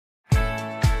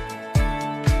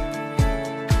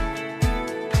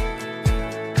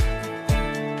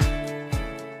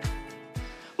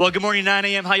Well, good morning, 9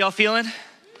 a.m. How y'all feeling?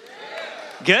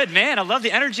 Good, man. I love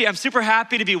the energy. I'm super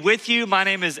happy to be with you. My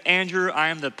name is Andrew. I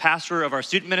am the pastor of our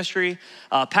student ministry.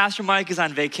 Pastor Mike is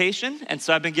on vacation, and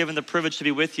so I've been given the privilege to be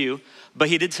with you. But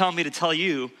he did tell me to tell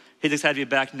you he's excited to be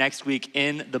back next week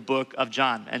in the book of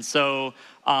John. And so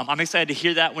I'm excited to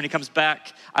hear that when he comes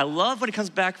back. I love when he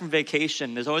comes back from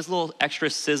vacation. There's always a little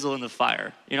extra sizzle in the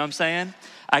fire. You know what I'm saying?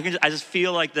 I just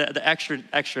feel like the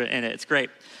extra in it. It's great.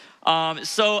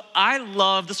 So I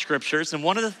love the scriptures, and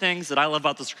one of the things that I love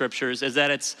about the scriptures is that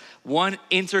it's one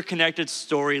interconnected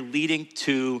story leading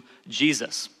to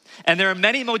Jesus. And there are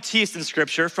many motifs in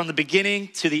scripture from the beginning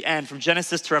to the end, from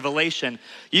Genesis to Revelation.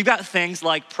 You've got things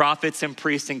like prophets and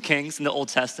priests and kings in the Old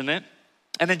Testament,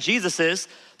 and then Jesus is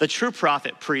the true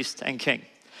prophet, priest, and king.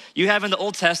 You have in the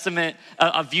Old Testament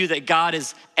a view that God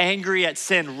is angry at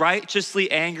sin, righteously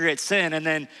angry at sin, and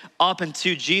then up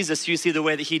into Jesus, you see the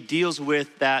way that he deals with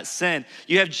that sin.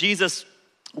 You have Jesus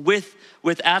with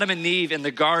Adam and Eve in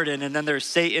the garden, and then there's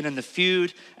Satan in the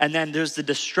feud, and then there's the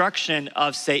destruction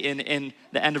of Satan in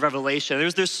the end of Revelation.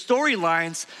 There's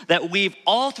storylines that weave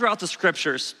all throughout the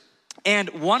scriptures, and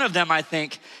one of them, I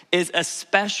think, is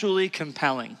especially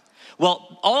compelling.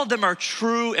 Well, all of them are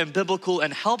true and biblical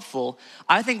and helpful.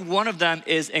 I think one of them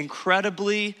is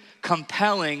incredibly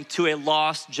compelling to a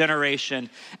lost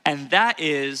generation, and that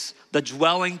is the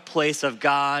dwelling place of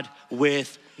God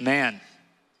with man.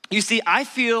 You see, I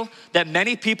feel that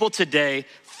many people today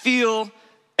feel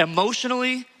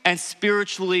emotionally and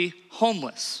spiritually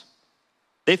homeless.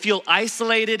 They feel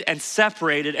isolated and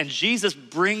separated, and Jesus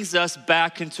brings us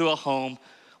back into a home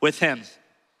with him.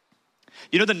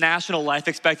 You know, the national life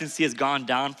expectancy has gone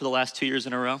down for the last 2 years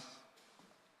in a row.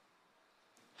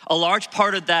 A large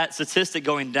part of that statistic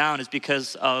going down is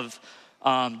because of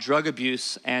drug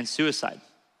abuse and suicide.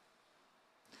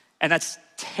 And that's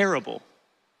terrible.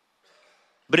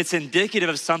 But it's indicative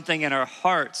of something in our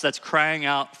hearts that's crying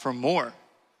out for more.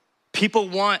 People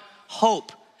want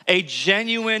hope, a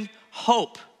genuine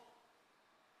hope.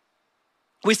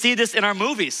 We see this in our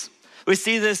movies. We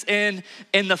see this in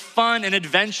the fun and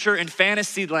adventure and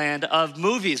fantasy land of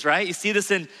movies, right? You see this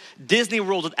in Disney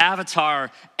World with Avatar,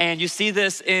 and you see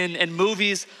this in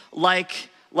movies like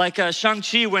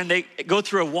Shang-Chi when they go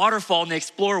through a waterfall and they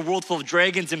explore a world full of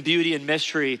dragons and beauty and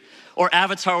mystery, or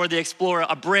Avatar where they explore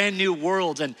a brand new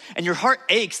world. And your heart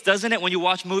aches, doesn't it, when you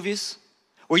watch movies?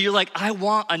 Where you're like, I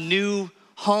want a new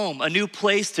home, a new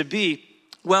place to be.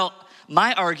 Well,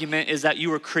 my argument is that you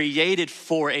were created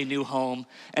for a new home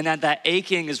and that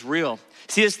aching is real.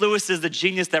 C.S. Lewis is the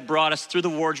genius that brought us through the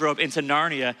wardrobe into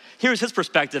Narnia. Here's his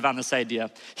perspective on this idea.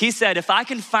 He said, if I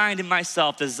can find in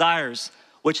myself desires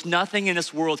which nothing in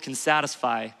this world can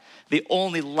satisfy, the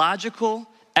only logical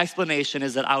explanation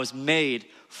is that I was made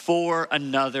for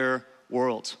another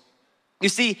world. You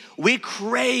see, we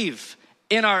crave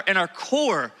in our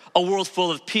core a world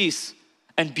full of peace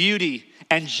and beauty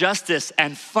and justice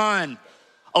and fun,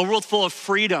 a world full of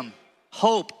freedom,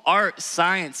 hope, art,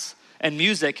 science, and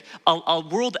music, a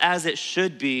world as it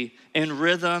should be in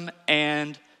rhythm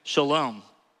and shalom.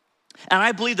 And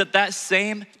I believe that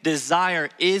same desire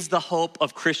is the hope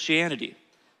of Christianity.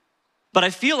 But I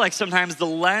feel like sometimes the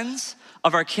lens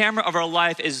of our camera of our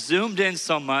life is zoomed in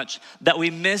so much that we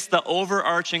miss the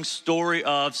overarching story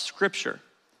of Scripture.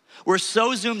 We're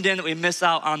so zoomed in that we miss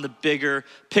out on the bigger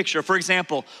picture. For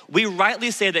example, we rightly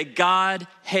say that God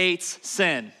hates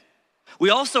sin.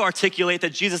 We also articulate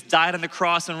that Jesus died on the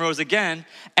cross and rose again,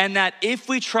 and that if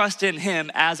we trust in him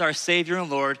as our Savior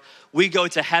and Lord, we go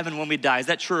to heaven when we die. Is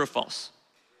that true or false?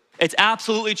 It's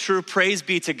absolutely true. Praise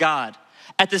be to God.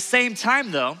 At the same time,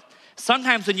 though,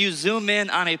 sometimes when you zoom in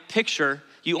on a picture,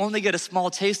 you only get a small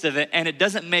taste of it, and it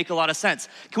doesn't make a lot of sense.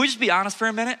 Can we just be honest for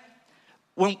a minute?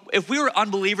 If we were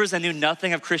unbelievers and knew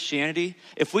nothing of Christianity,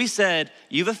 if we said,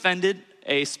 you've offended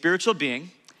a spiritual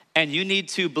being and you need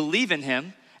to believe in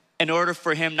him in order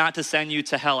for him not to send you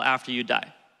to hell after you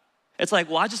die. It's like,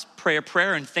 well, I just pray a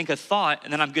prayer and think a thought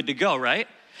and then I'm good to go, right?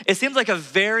 It seems like a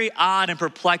very odd and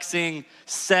perplexing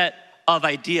set of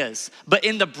ideas. But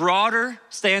in the broader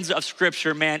stanza of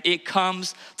Scripture, man, it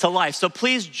comes to life. So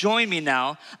please join me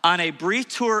now on a brief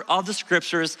tour of the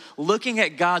Scriptures, looking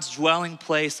at God's dwelling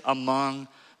place among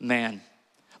man.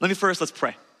 Let's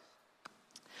pray.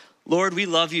 Lord, we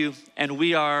love you and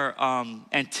we are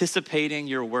anticipating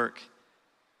your work.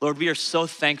 Lord, we are so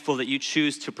thankful that you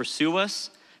choose to pursue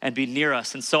us and be near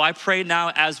us. And so I pray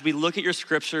now as we look at your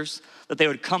Scriptures that they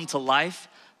would come to life,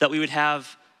 that we would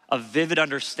have a vivid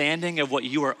understanding of what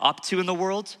you are up to in the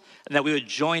world, and that we would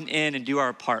join in and do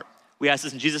our part. We ask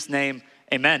this in Jesus' name,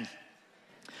 amen.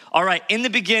 All right, in the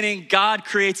beginning, God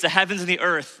creates the heavens and the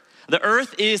earth. The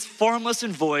earth is formless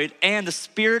and void, and the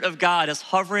Spirit of God is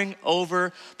hovering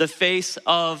over the face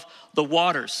of the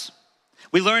waters.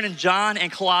 We learn in John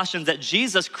and Colossians that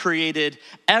Jesus created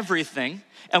everything,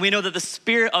 and we know that the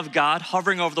Spirit of God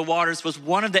hovering over the waters was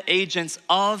one of the agents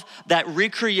of that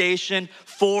recreation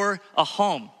for a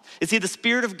home. You see, the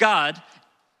Spirit of God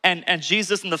and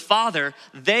Jesus and the Father,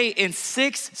 they in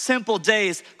 6 simple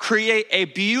days create a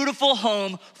beautiful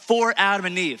home for Adam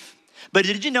and Eve. But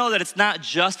did you know that it's not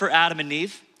just for Adam and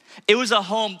Eve? It was a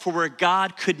home for where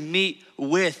God could meet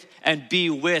with and be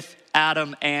with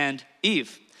Adam and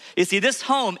Eve. You see, this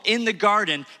home in the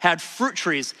garden had fruit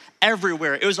trees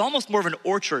everywhere. It was almost more of an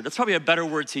orchard. That's probably a better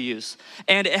word to use.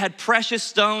 And it had precious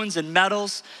stones and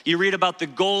metals. You read about the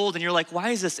gold and you're like,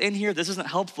 why is this in here? This isn't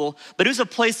helpful. But it was a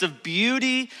place of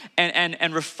beauty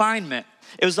and refinement.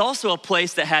 It was also a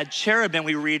place that had cherubim,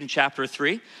 we read in chapter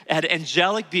 3. It had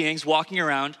angelic beings walking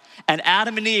around, and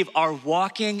Adam and Eve are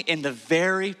walking in the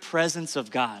very presence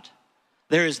of God.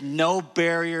 There is no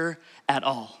barrier at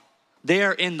all. They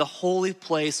are in the holy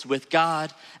place with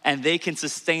God, and they can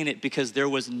sustain it because there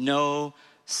was no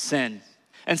sin.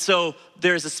 And so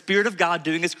there's a Spirit of God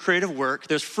doing his creative work.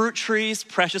 There's fruit trees,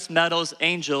 precious metals,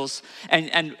 angels,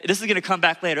 and this is gonna come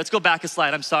back later. Let's go back a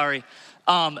slide, I'm sorry.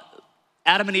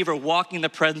 Adam and Eve are walking in the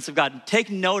presence of God. Take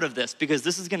note of this because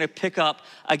this is gonna pick up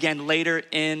again later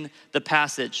in the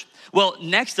passage. Well,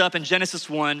 next up in Genesis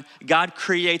 1, God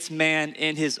creates man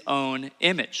in his own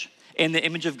image. In the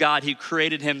image of God, he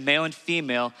created him, male and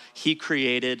female, he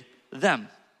created them.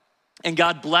 And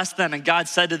God blessed them, and God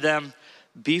said to them,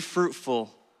 be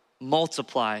fruitful,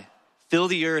 multiply, fill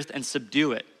the earth and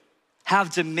subdue it.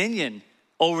 Have dominion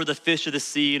over the fish of the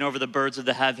sea and over the birds of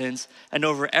the heavens and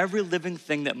over every living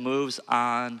thing that moves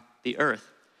on the earth.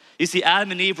 You see,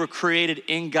 Adam and Eve were created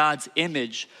in God's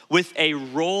image with a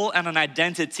role and an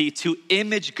identity to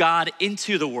image God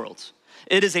into the world.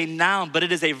 It is a noun, but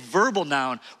it is a verbal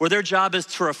noun where their job is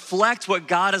to reflect what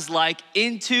God is like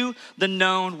into the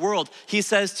known world. He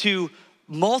says to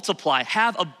multiply,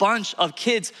 have a bunch of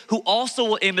kids who also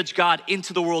will image God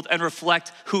into the world and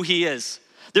reflect who he is.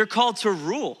 They're called to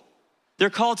rule. They're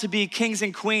called to be kings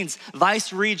and queens,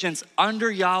 vice regents under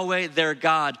Yahweh, their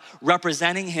God,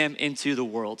 representing him into the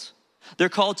world. They're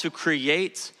called to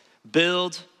create,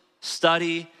 build,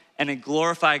 study, and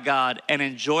glorify God and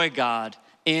enjoy God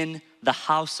in the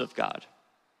house of God.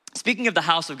 Speaking of the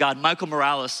house of God, Michael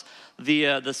Morales,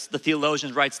 the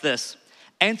theologian, writes this: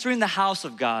 entering the house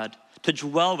of God to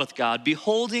dwell with God,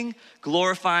 beholding,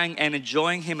 glorifying, and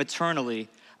enjoying him eternally,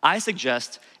 I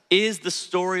suggest, is the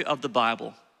story of the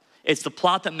Bible. It's the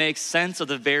plot that makes sense of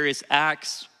the various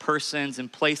acts, persons,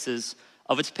 and places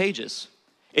of its pages.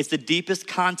 It's the deepest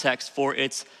context for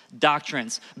its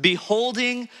doctrines.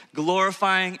 Beholding,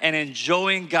 glorifying, and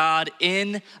enjoying God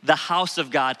in the house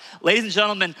of God. Ladies and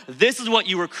gentlemen, this is what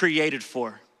you were created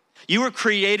for. You were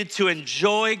created to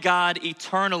enjoy God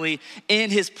eternally in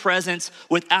his presence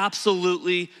with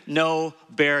absolutely no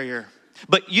barrier.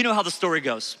 But you know how the story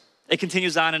goes. It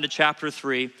continues on into chapter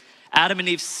 3. Adam and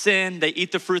Eve sin, they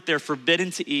eat the fruit they're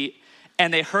forbidden to eat,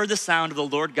 and they heard the sound of the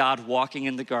Lord God walking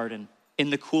in the garden in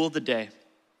the cool of the day.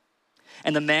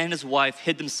 And the man and his wife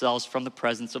hid themselves from the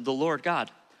presence of the Lord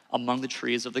God among the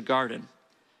trees of the garden.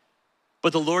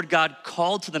 But the Lord God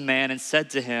called to the man and said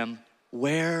to him,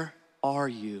 where are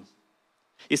you?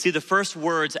 You see, the first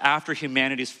words after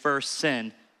humanity's first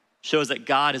sin shows that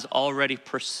God is already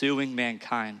pursuing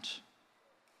mankind.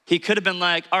 He could have been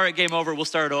like, all right, game over, we'll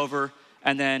start over,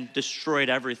 and then destroyed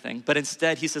everything. But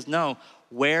instead he says, no,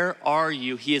 where are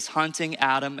you? He is hunting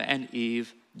Adam and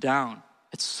Eve down.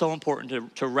 It's so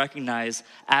important to recognize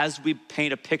as we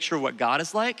paint a picture of what God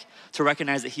is like, to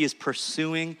recognize that he is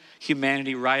pursuing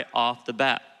humanity right off the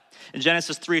bat. In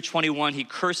Genesis 3:21, he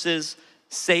curses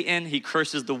Satan, he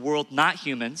curses the world, not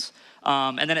humans.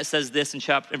 And then it says this in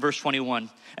verse 21,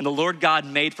 and the Lord God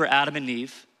made for Adam and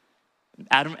Eve,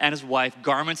 Adam and his wife,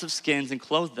 garments of skins and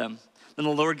clothed them. Then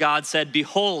the Lord God said,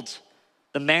 behold,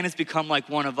 the man has become like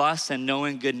one of us and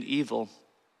knowing good and evil.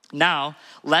 Now,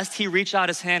 lest he reach out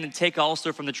his hand and take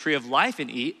also from the tree of life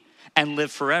and eat and live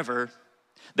forever.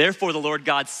 Therefore, the Lord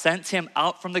God sent him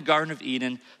out from the Garden of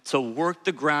Eden to work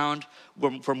the ground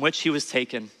from which he was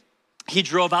taken. He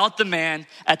drove out the man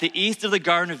at the east of the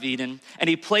Garden of Eden, and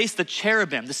he placed the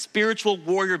cherubim, the spiritual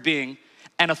warrior being,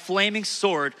 and a flaming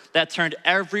sword that turned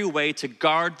every way to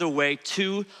guard the way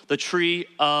to the tree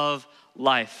of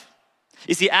life.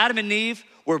 You see, Adam and Eve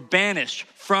were banished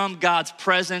from God's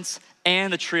presence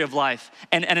and the tree of life.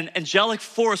 And an angelic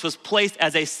force was placed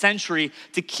as a sentry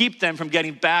to keep them from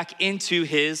getting back into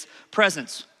his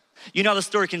presence. You know how the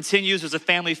story continues. There's a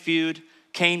family feud.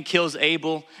 Cain kills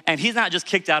Abel, and he's not just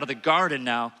kicked out of the garden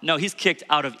now. No, he's kicked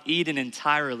out of Eden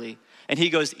entirely, and he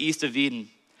goes east of Eden.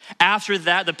 After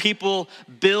that, the people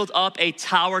build up a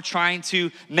tower trying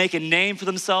to make a name for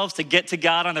themselves, to get to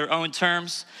God on their own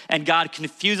terms, and God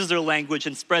confuses their language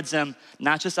and spreads them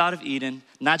not just out of Eden,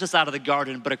 not just out of the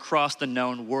garden, but across the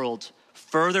known world,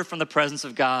 further from the presence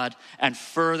of God and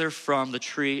further from the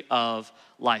tree of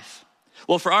life.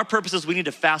 Well, for our purposes, we need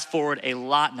to fast forward a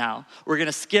lot now. We're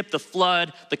gonna skip the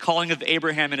flood, the calling of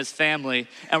Abraham and his family,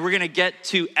 and we're gonna get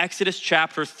to Exodus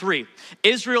chapter 3.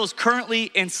 Israel is currently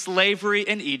in slavery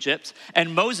in Egypt,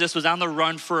 and Moses was on the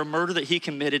run for a murder that he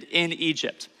committed in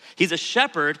Egypt. He's a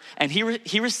shepherd, and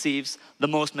he receives the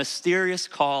most mysterious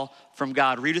call from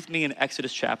God. Read with me in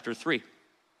Exodus chapter 3.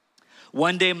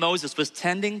 One day Moses was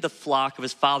tending the flock of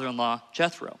his father-in-law,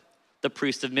 Jethro, the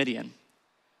priest of Midian.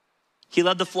 He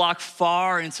led the flock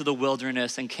far into the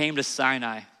wilderness and came to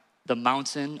Sinai, the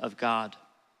mountain of God.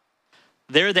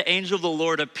 There the angel of the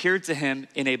Lord appeared to him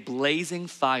in a blazing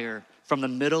fire from the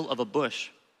middle of a bush.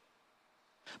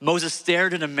 Moses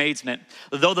stared in amazement.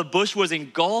 Though the bush was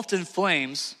engulfed in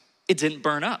flames, it didn't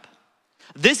burn up.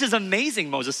 "This is amazing,"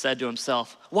 Moses said to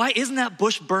himself. "Why isn't that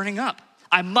bush burning up?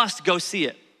 I must go see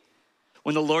it."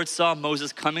 When the Lord saw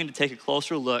Moses coming to take a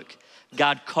closer look,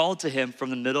 God called to him from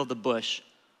the middle of the bush,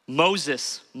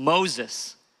 "Moses,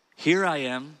 Moses." "Here I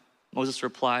am," Moses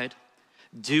replied.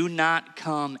 "Do not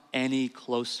come any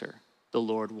closer," the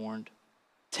Lord warned.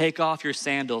 "Take off your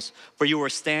sandals, for you are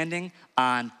standing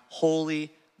on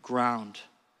holy ground.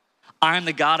 I am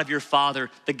the God of your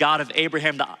father, the God of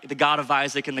Abraham, the God of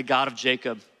Isaac, and the God of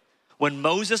Jacob." When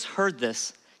Moses heard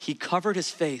this, he covered his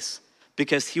face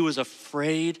because he was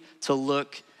afraid to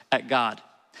look at God.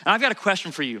 And I've got a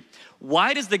question for you.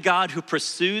 Why does the God who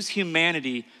pursues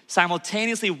humanity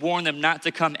simultaneously warn them not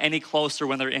to come any closer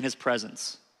when they're in his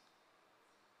presence?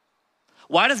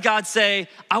 Why does God say,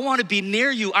 "I want to be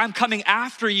near you, I'm coming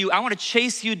after you, I want to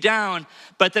chase you down,"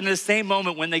 but then in the same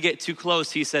moment when they get too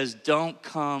close, he says, "Don't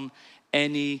come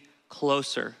any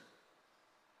closer"?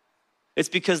 It's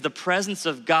because the presence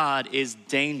of God is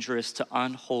dangerous to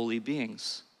unholy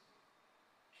beings.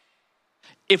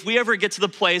 If we ever get to the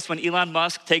place when Elon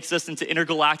Musk takes us into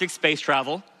intergalactic space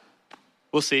travel,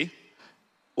 we'll see,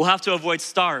 we'll have to avoid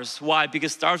stars. Why?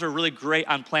 Because stars are really great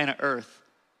on planet Earth,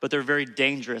 but they're very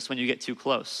dangerous when you get too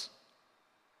close.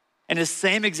 In the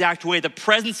same exact way, the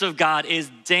presence of God is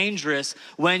dangerous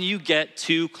when you get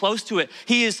too close to it.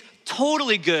 He is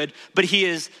totally good, but he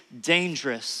is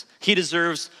dangerous. He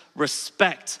deserves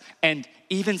respect and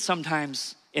even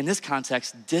sometimes, in this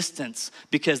context, distance,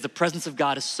 because the presence of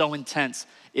God is so intense,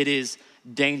 it is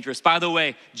dangerous. By the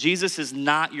way, Jesus is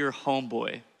not your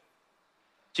homeboy.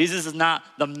 Jesus is not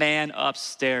the man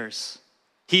upstairs.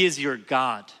 He is your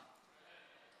God.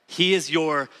 He is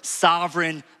your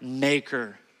sovereign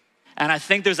maker. And I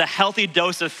think there's a healthy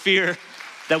dose of fear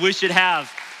that we should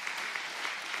have.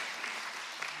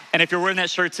 And if you're wearing that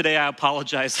shirt today, I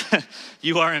apologize.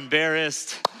 You are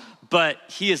embarrassed. But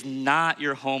he is not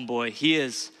your homeboy. He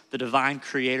is the divine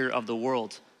creator of the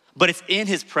world. But it's in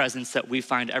his presence that we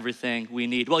find everything we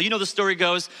need. Well, you know the story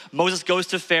goes, Moses goes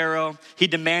to Pharaoh. He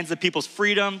demands the people's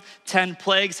freedom. 10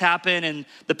 plagues happen, and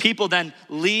the people then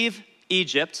leave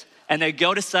Egypt, and they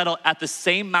go to settle at the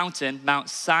same mountain, Mount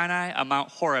Sinai, Mount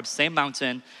Horeb, same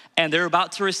mountain, and they're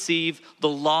about to receive the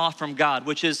law from God,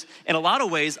 which is in a lot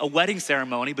of ways a wedding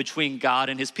ceremony between God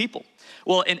and his people.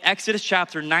 Well, in Exodus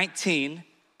chapter 19,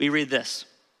 we read this.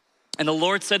 "And the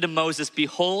Lord said to Moses,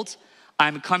 behold, I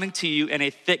am coming to you in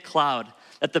a thick cloud,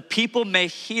 that the people may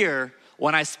hear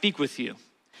when I speak with you,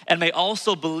 and may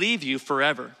also believe you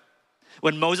forever."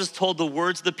 When Moses told the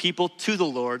words of the people to the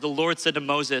Lord said to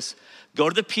Moses, "Go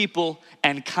to the people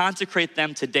and consecrate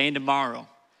them today and tomorrow.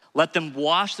 Let them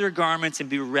wash their garments and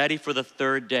be ready for the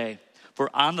third day.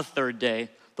 For on the third day,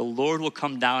 the Lord will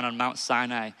come down on Mount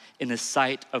Sinai in the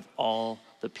sight of all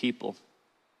the people.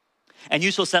 And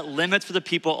you shall set limits for the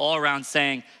people all around,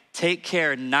 saying, take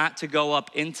care not to go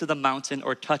up into the mountain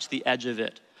or touch the edge of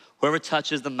it. Whoever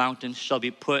touches the mountain shall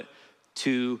be put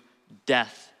to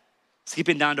death."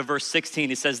 Skipping down to verse 16,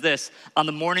 he says this, "On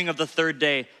the morning of the third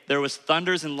day, there was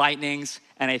thunders and lightnings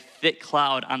and a thick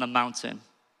cloud on the mountain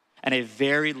and a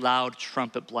very loud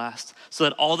trumpet blast, so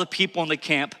that all the people in the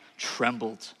camp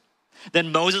trembled.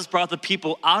 Then Moses brought the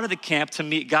people out of the camp to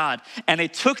meet God, and they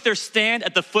took their stand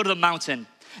at the foot of the mountain.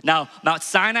 Now, Mount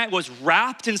Sinai was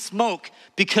wrapped in smoke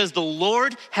because the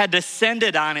Lord had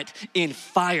descended on it in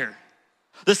fire.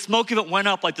 The smoke of it went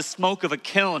up like the smoke of a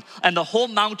kiln, and the whole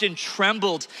mountain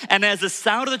trembled. And as the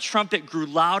sound of the trumpet grew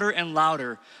louder and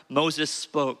louder, Moses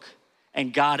spoke,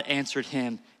 and God answered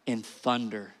him in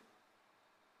thunder.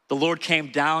 the Lord came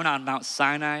down on Mount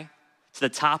Sinai to the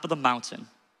top of the mountain.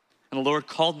 And the Lord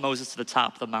called Moses to the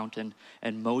top of the mountain,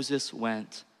 and Moses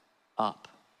went up.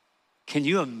 Can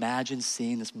you imagine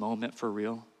seeing this moment for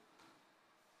real?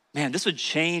 Man, this would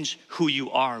change who you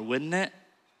are, wouldn't it?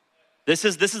 This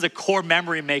is a core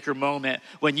memory maker moment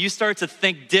when you start to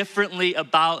think differently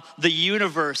about the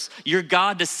universe. Your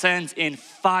God descends in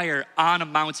fire on a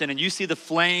mountain, and you see the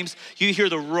flames, you hear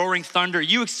the roaring thunder,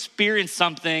 you experience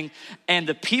something, and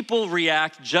the people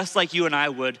react just like you and I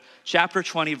would. Chapter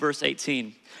 20, verse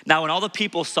 18. Now, when all the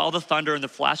people saw the thunder and the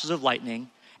flashes of lightning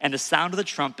and the sound of the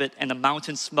trumpet and the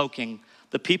mountain smoking,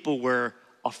 the people were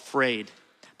afraid.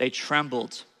 They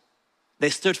trembled. They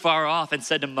stood far off and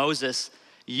said to Moses,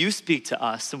 "You speak to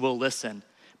us and we'll listen,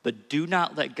 but do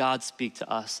not let God speak to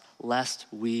us lest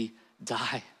we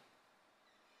die."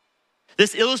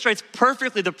 This illustrates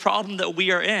perfectly the problem that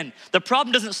we are in. The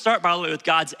problem doesn't start, by the way, with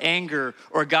God's anger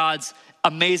or God's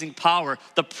amazing power.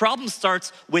 The problem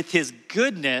starts with his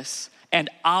goodness and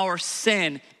our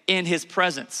sin in his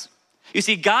presence. You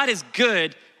see, God is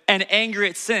good and angry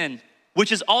at sin,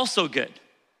 which is also good.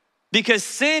 Because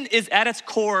sin is at its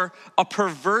core a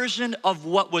perversion of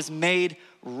what was made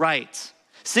right.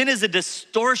 Sin is a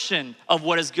distortion of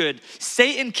what is good.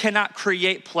 Satan cannot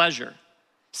create pleasure.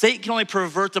 Satan can only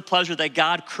pervert the pleasure that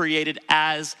God created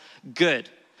as good.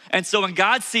 And so when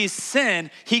God sees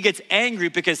sin, he gets angry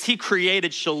because he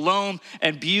created shalom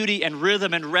and beauty and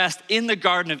rhythm and rest in the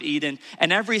Garden of Eden.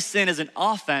 And every sin is an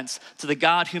offense to the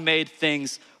God who made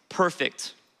things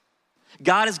perfect.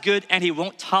 God is good and he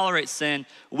won't tolerate sin,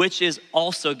 which is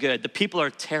also good. The people are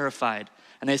terrified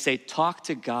and they say, "Talk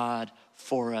to God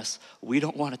for us." We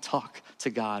don't want to talk to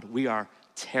God. We are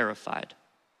terrified.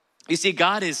 You see,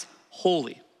 God is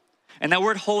holy. And that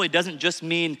word holy doesn't just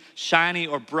mean shiny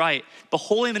or bright, but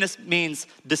holiness means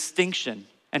distinction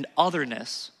and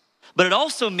otherness. But it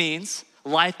also means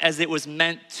life as it was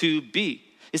meant to be.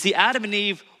 You see, Adam and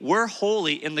Eve were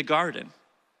holy in the garden.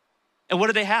 And what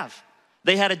did they have?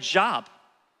 They had a job.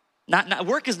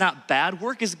 Work is not bad,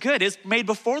 work is good. It's made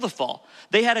before the fall.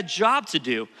 They had a job to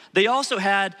do. They also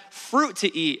had fruit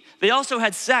to eat. They also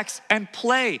had sex and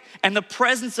play and the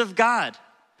presence of God.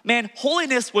 Man,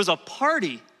 holiness was a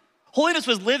party. Holiness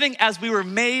was living as we were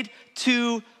made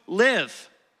to live.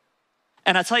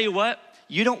 And I tell you what,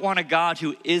 you don't want a God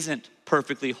who isn't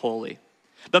perfectly holy.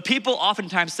 But people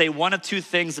oftentimes say one of two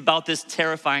things about this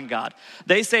terrifying God.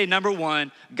 They say, number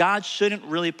one, God shouldn't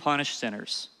really punish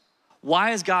sinners.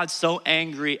 Why is God so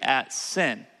angry at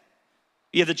sin?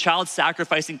 You have the child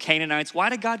sacrificing Canaanites. Why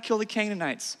did God kill the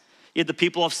Canaanites? You have the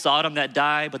people of Sodom that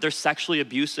die, but they're sexually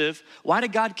abusive. Why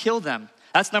did God kill them?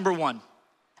 That's number one.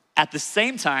 At the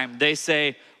same time, they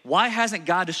say, why hasn't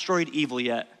God destroyed evil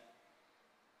yet?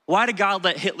 Why did God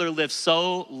let Hitler live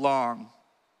so long?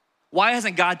 Why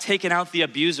hasn't God taken out the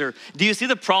abuser? Do you see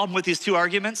the problem with these two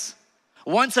arguments?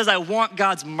 One says, I want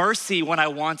God's mercy when I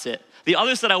want it. The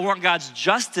other said, I want God's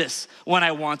justice when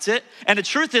I want it. And the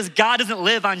truth is, God doesn't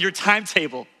live on your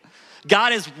timetable.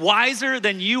 God is wiser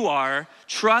than you are.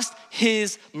 Trust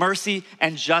his mercy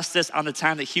and justice on the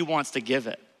time that he wants to give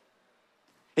it.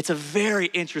 It's a very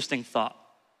interesting thought.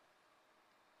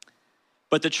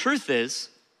 But the truth is,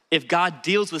 if God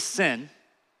deals with sin,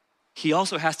 he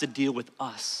also has to deal with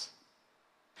us.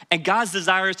 And God's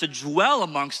desire is to dwell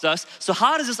amongst us. So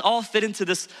how does this all fit into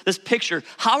this picture?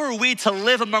 How are we to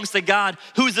live amongst the God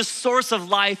who is the source of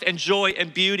life and joy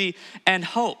and beauty and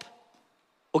hope?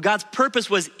 Well, God's purpose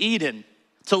was Eden,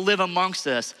 to live amongst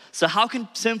us. So how can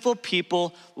sinful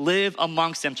people live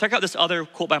amongst them? Check out this other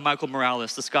quote by Michael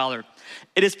Morales, the scholar.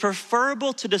 It is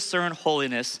preferable to discern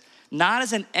holiness not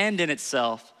as an end in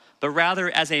itself, but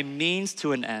rather as a means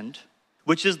to an end,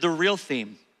 which is the real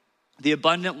theme, the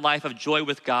abundant life of joy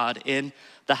with God in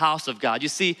the house of God. You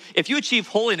see, if you achieve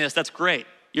holiness, that's great.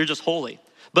 You're just holy.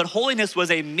 But holiness was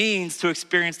a means to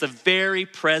experience the very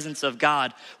presence of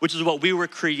God, which is what we were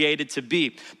created to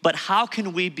be. But how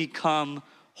can we become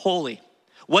holy?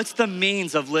 What's the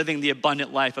means of living the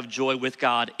abundant life of joy with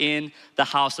God in the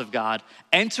house of God?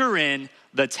 Enter in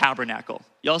the tabernacle.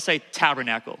 Y'all say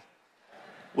tabernacle.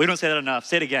 We don't say that enough.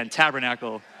 Say it again,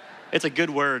 tabernacle. It's a good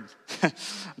word. I'm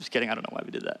just kidding, I don't know why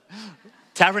we did that.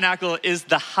 Tabernacle is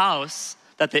the house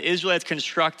that the Israelites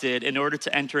constructed in order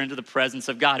to enter into the presence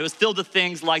of God. It was filled with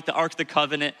things like the Ark of the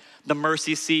Covenant, the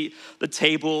mercy seat, the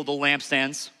table, the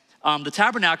lampstands. The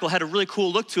tabernacle had a really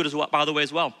cool look to it as well, by the way,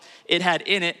 as well. It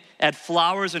had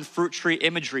flowers and fruit tree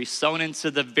imagery sewn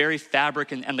into the very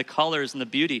fabric and the colors and the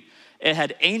beauty. It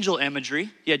had angel imagery.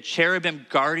 You had cherubim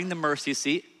guarding the mercy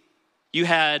seat. You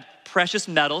had precious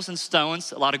metals and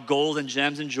stones, a lot of gold and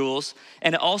gems and jewels,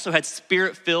 and it also had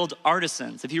spirit-filled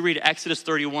artisans. If you read Exodus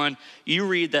 31, you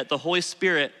read that the Holy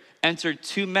Spirit entered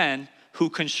two men who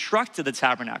constructed the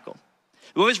tabernacle.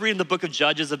 We always read in the book of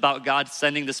Judges about God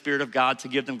sending the Spirit of God to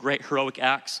give them great heroic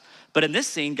acts. But in this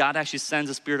scene, God actually sends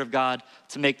the Spirit of God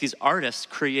to make these artists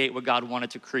create what God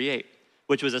wanted to create,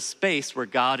 which was a space where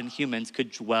God and humans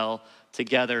could dwell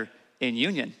together in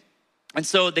union. And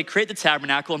so they create the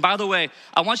tabernacle. And by the way,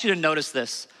 I want you to notice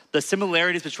this, the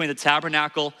similarities between the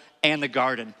tabernacle and the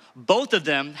garden. Both of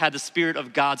them had the Spirit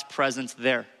of God's presence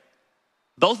there.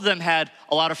 Both of them had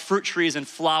a lot of fruit trees and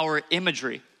flower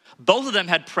imagery. Both of them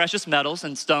had precious metals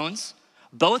and stones.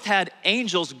 Both had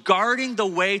angels guarding the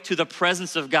way to the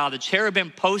presence of God. The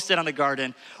cherubim posted on the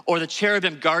garden, or the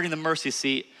cherubim guarding the mercy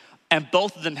seat. And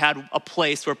both of them had a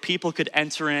place where people could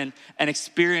enter in and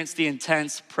experience the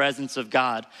intense presence of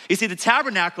God. You see, the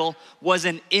tabernacle was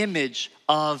an image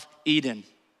of Eden.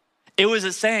 It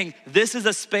was saying, this is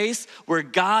a space where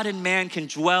God and man can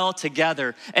dwell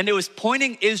together. And it was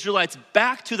pointing Israelites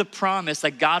back to the promise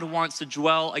that God wants to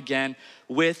dwell again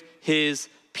with his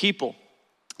people.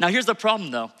 Now here's the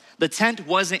problem though. The tent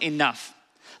wasn't enough.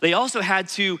 They also had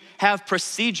to have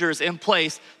procedures in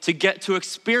place to get to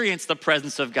experience the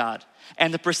presence of God.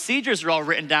 And the procedures are all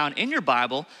written down in your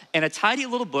Bible in a tidy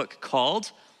little book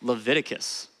called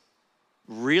Leviticus.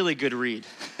 Really good read.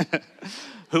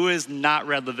 Who has not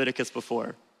read Leviticus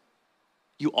before?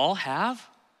 You all have?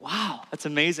 Wow, that's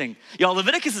amazing. Y'all,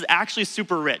 Leviticus is actually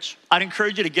super rich. I'd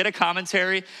encourage you to get a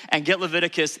commentary and get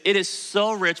Leviticus. It is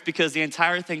so rich because the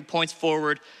entire thing points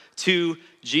forward to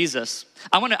Jesus.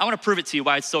 I wanna prove it to you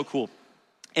why it's so cool.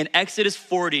 In Exodus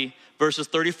 40, verses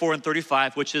 34 and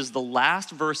 35, which is the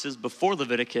last verses before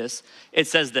Leviticus, it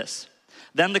says this: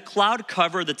 Then the cloud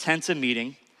covered the tent of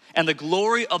meeting, and the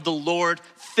glory of the Lord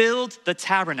filled the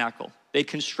tabernacle. They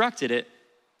constructed it,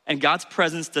 and God's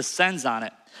presence descends on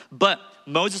it. But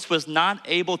Moses was not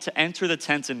able to enter the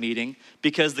tent of meeting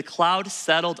because the cloud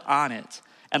settled on it,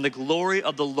 and the glory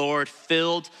of the Lord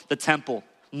filled the temple.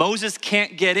 Moses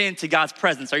can't get into God's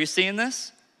presence. Are you seeing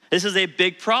this? This is a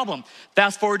big problem.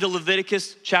 Fast forward to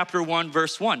Leviticus chapter 1,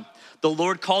 verse 1. The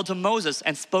Lord called to Moses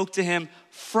and spoke to him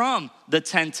from the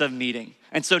tent of meeting.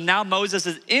 And so now Moses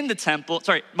is in the temple,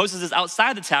 Moses is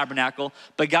outside the tabernacle,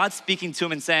 but God's speaking to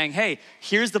him and saying, hey,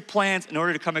 here's the plans in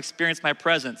order to come experience my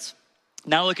presence.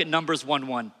 Now look at Numbers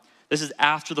 1:1. This is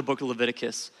after the book of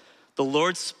Leviticus. The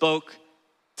Lord spoke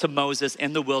to Moses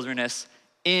in the wilderness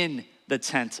in the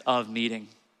tent of meeting.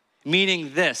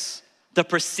 Meaning this, the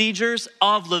procedures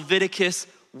of Leviticus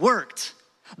worked.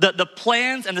 The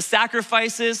plans and the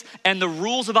sacrifices and the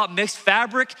rules about mixed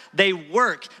fabric, they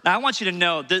work. Now I want you to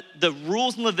know that the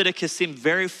rules in Leviticus seem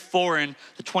very foreign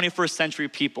to 21st century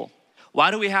people.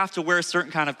 Why do we have to wear a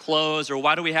certain kind of clothes? Or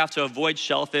why do we have to avoid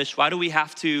shellfish? Why do we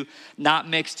have to not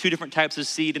mix two different types of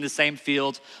seed in the same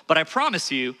field? But I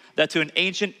promise you that to an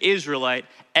ancient Israelite,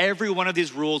 every one of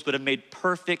these rules would have made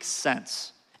perfect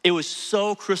sense. It was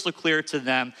so crystal clear to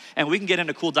them, and we can get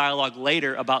into cool dialogue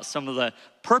later about some of the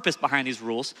purpose behind these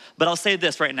rules, but I'll say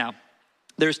this right now.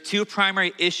 There's two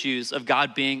primary issues of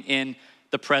God being in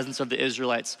the presence of the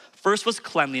Israelites. First was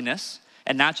cleanliness,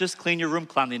 and not just clean your room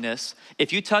cleanliness.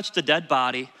 If you touched a dead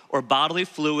body or bodily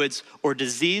fluids or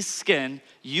diseased skin,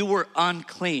 you were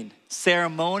unclean,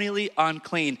 ceremonially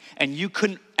unclean, and you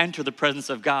couldn't enter the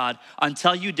presence of God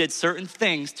until you did certain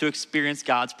things to experience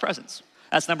God's presence.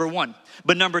 That's number one.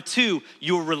 But number two,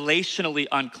 you were relationally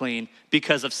unclean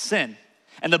because of sin.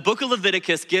 And the book of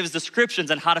Leviticus gives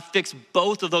descriptions on how to fix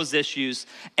both of those issues,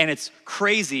 and it's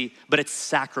crazy, but it's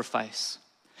sacrifice.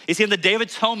 You see, in the Day of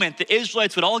Atonement, the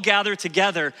Israelites would all gather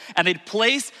together and they'd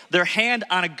place their hand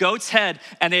on a goat's head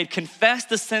and they'd confess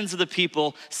the sins of the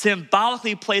people,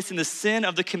 symbolically placing the sin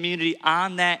of the community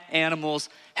on that animal's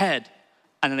head,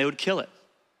 and then they would kill it.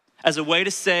 As a way to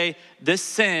say, this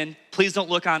sin, please don't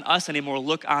look on us anymore,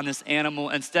 look on this animal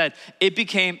instead. It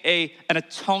became an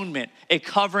atonement, a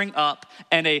covering up,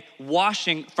 and a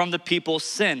washing from the people's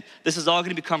sin. This is all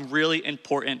gonna become really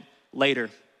important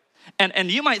later.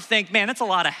 And you might think, man, that's a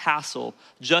lot of hassle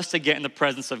just to get in the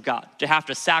presence of God, to have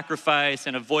to sacrifice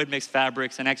and avoid mixed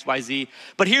fabrics and XYZ.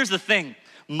 But here's the thing,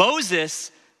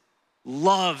 Moses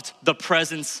loved the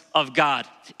presence of God.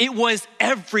 It was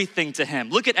everything to him.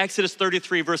 Look at Exodus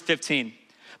 33, verse 15.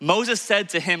 Moses said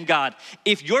to him, God,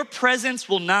 if your presence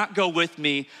will not go with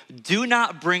me, do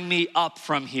not bring me up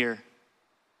from here.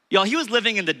 Y'all, he was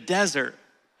living in the desert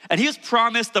and he was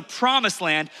promised the promised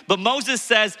land, but Moses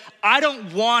says, I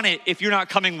don't want it if you're not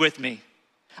coming with me.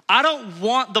 I don't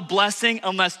want the blessing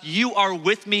unless you are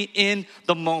with me in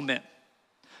the moment.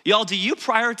 Y'all, do you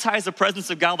prioritize the presence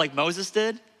of God like Moses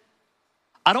did?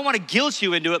 I don't want to guilt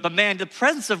you into it, but man, the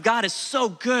presence of God is so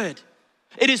good.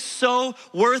 It is so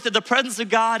worth it. The presence of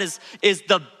God is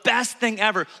the best thing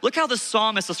ever. Look how the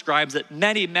psalmist describes it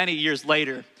many, many years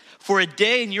later. For a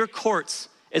day in your courts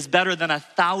is better than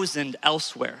 1,000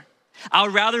 elsewhere. I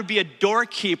would rather be a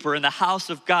doorkeeper in the house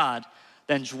of God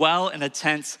than dwell in the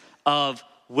tents of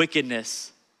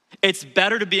wickedness. It's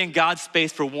better to be in God's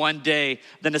space for one day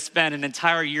than to spend an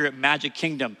entire year at Magic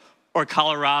Kingdom or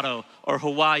Colorado or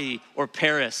Hawaii or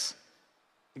Paris.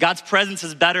 God's presence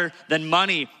is better than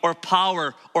money or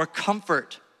power or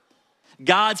comfort.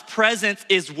 God's presence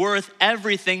is worth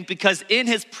everything because in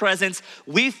his presence,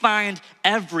 we find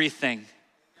everything.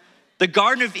 The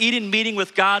Garden of Eden meeting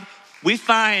with God, we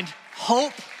find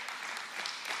hope.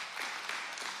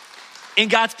 In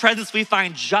God's presence, we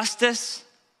find justice,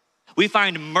 we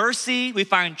find mercy, we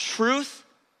find truth.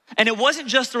 And it wasn't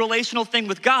just a relational thing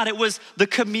with God, it was the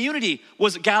community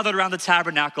was gathered around the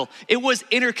tabernacle. It was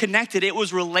interconnected, it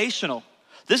was relational.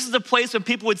 This is the place where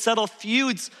people would settle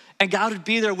feuds and God would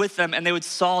be there with them and they would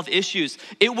solve issues.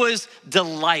 It was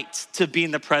delight to be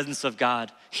in the presence of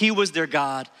God. He was their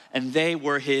God and they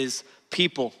were his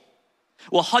people.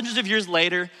 Well, hundreds of years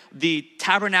later, the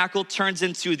tabernacle turns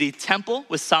into the temple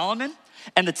with Solomon,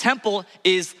 and the temple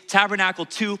is Tabernacle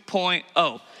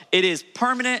 2.0. It is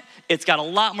permanent, it's got a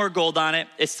lot more gold on it,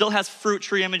 it still has fruit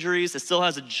tree imageries, it still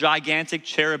has a gigantic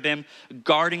cherubim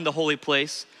guarding the holy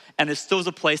place, and it still is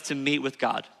a place to meet with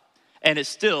God. And it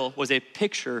still was a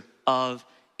picture of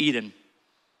Eden.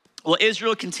 Well,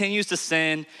 Israel continues to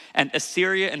sin, and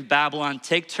Assyria and Babylon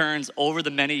take turns over the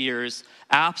many years,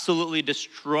 absolutely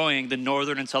destroying the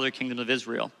northern and southern kingdom of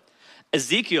Israel.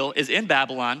 Ezekiel is in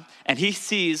Babylon, and he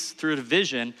sees through a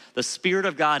vision the Spirit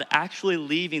of God actually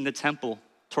leaving the temple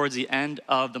towards the end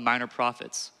of the Minor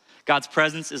Prophets. God's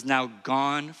presence is now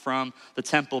gone from the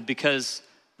temple because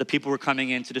the people were coming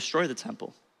in to destroy the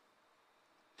temple.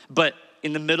 But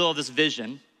in the middle of this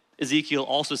vision, Ezekiel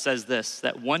also says this,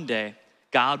 that one day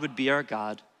God would be our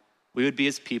God, we would be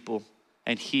his people,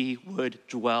 and he would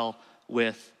dwell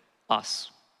with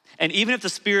us. And even if the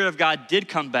Spirit of God did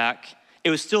come back, it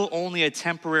was still only a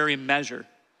temporary measure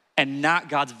and not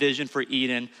God's vision for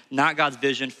Eden, not God's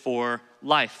vision for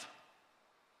life.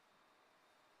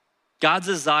 God's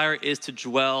desire is to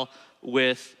dwell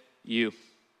with you.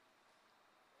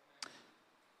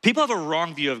 People have a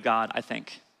wrong view of God, I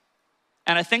think.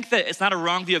 And I think that it's not a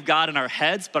wrong view of God in our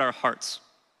heads, but our hearts.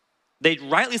 They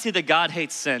rightly see that God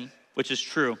hates sin, which is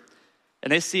true.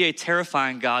 And they see a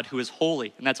terrifying God who is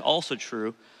holy, and that's also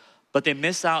true. But they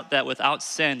miss out that without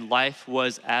sin, life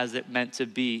was as it meant to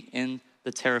be in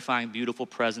the terrifying, beautiful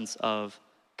presence of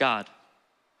God.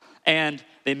 And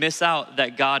they miss out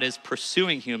that God is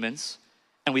pursuing humans,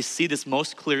 and we see this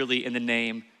most clearly in the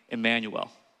name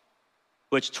Emmanuel,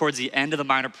 which towards the end of the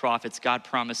Minor Prophets, God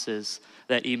promises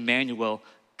that Emmanuel,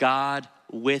 God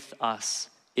with us,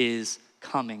 is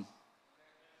coming.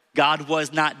 God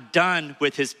was not done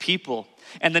with his people.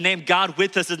 And the name God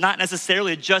with us does not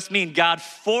necessarily just mean God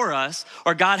for us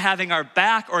or God having our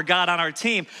back or God on our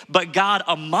team, but God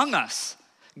among us,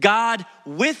 God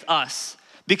with us.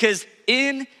 Because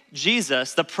in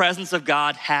Jesus, the presence of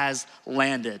God has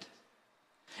landed.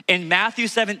 In Matthew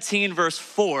 17, verse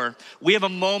 4, we have a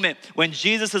moment when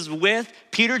Jesus is with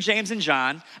Peter, James, and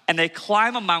John, and they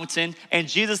climb a mountain, and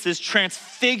Jesus is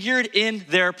transfigured in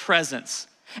their presence.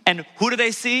 And who do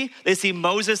they see? They see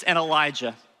Moses and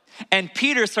Elijah. And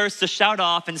Peter starts to shout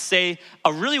off and say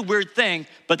a really weird thing,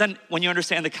 but then when you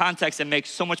understand the context, it makes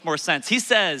so much more sense. He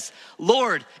says,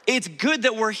 Lord, it's good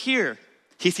that we're here.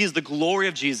 He sees the glory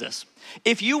of Jesus.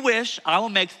 If you wish, I will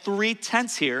make 3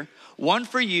 tents here, one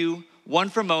for you, one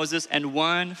for Moses, and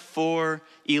one for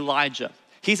Elijah.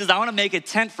 He says, I want to make a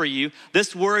tent for you.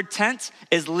 This word tent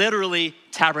is literally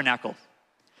tabernacle.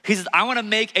 He says, I want to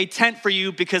make a tent for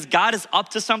you because God is up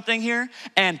to something here,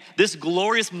 and this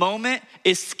glorious moment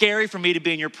is scary for me to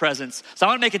be in your presence. So I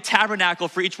want to make a tabernacle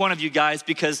for each one of you guys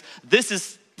because this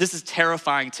is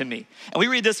terrifying to me. And we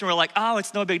read this and we're like, oh,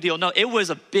 it's no big deal. No, it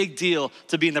was a big deal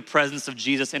to be in the presence of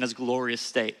Jesus in his glorious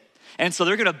state. And so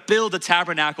they're gonna build a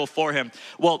tabernacle for him.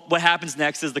 Well, what happens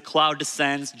next is the cloud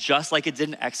descends just like it did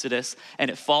in Exodus,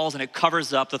 and it falls and it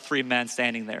covers up the 3 men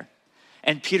standing there.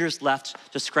 And Peter's left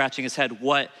just scratching his head,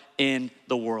 what in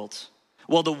the world?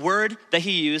 Well, the word that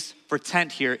he used for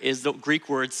tent here is the Greek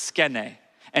word skene,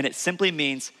 and it simply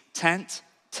means tent,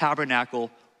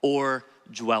 tabernacle, or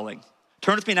dwelling.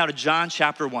 Turn with me now to John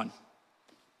chapter 1.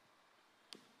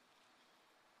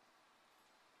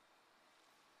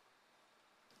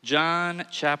 John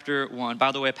chapter 1.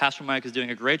 By the way, Pastor Mike is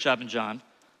doing a great job in John.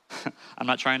 I'm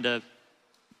not trying to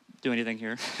do anything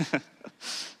here.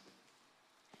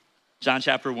 John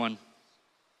chapter 1.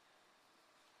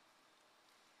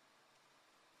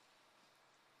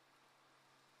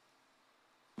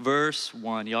 Verse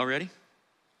 1. Y'all ready?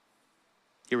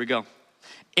 Here we go.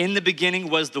 In the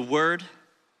beginning was the Word.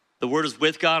 The Word was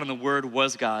with God, and the Word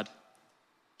was God.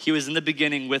 He was in the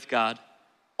beginning with God.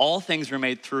 All things were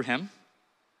made through him,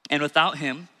 and without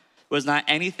him was not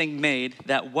anything made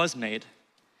that was made.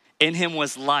 In him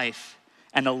was life,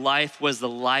 and the life was the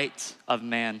light of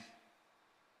man.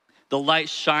 The light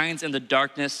shines in the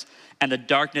darkness, and the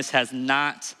darkness has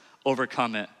not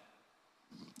overcome it.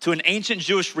 To an ancient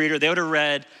Jewish reader, they would have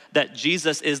read that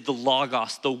Jesus is the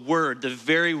Logos, the Word, the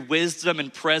very wisdom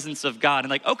and presence of God.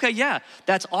 And like, okay, yeah,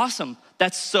 that's awesome.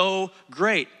 That's so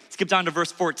great. Skip down to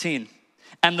verse 14.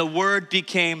 And the Word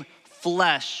became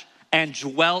flesh and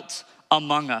dwelt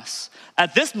among us.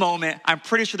 At this moment, I'm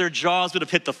pretty sure their jaws would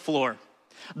have hit the floor.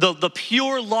 The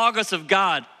pure Logos of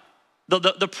God,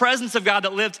 the presence of God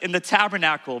that lived in the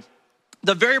tabernacle,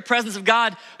 the very presence of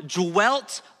God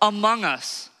dwelt among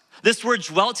us. This word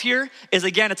dwelt here is,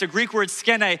 again, it's a Greek word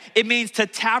skene. It means to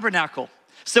tabernacle.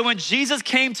 So when Jesus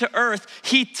came to earth,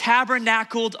 he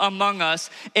tabernacled among us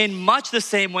in much the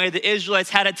same way the Israelites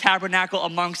had a tabernacle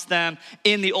amongst them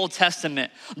in the Old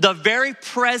Testament. The very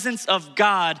presence of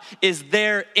God is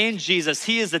there in Jesus.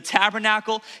 He is the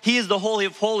tabernacle. He is the Holy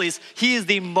of Holies. He is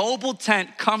the mobile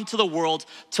tent come to the world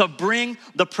to bring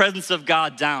the presence of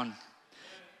God down.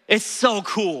 It's so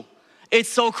cool. It's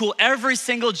so cool. Every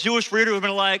single Jewish reader would have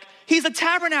been like, he's a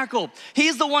tabernacle.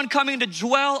 He's the one coming to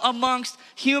dwell amongst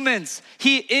humans.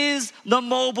 He is the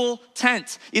mobile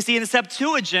tent. You see, in the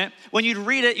Septuagint, when you'd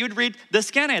read it, you'd read the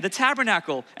skene, the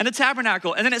tabernacle, and the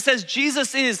tabernacle. And then it says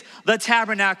Jesus is the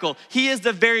tabernacle. He is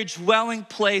the very dwelling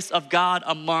place of God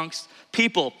amongst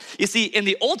people. You see, in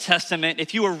the Old Testament,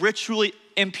 if you were ritually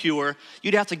impure,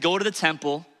 you'd have to go to the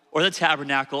temple or the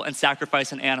tabernacle and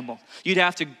sacrifice an animal. You'd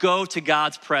have to go to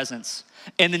God's presence.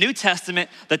 In the New Testament,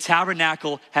 the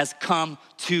tabernacle has come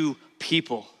to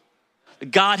people.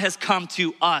 God has come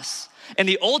to us. In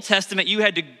the Old Testament, you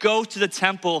had to go to the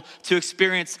temple to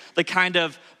experience the kind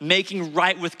of making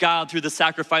right with God through the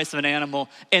sacrifice of an animal.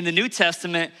 In the New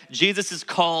Testament, Jesus is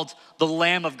called the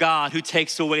Lamb of God who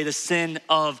takes away the sin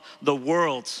of the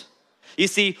world. You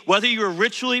see, whether you were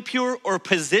ritually pure or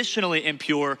positionally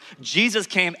impure, Jesus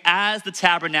came as the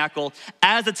tabernacle,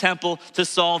 as the temple to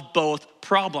solve both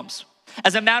problems.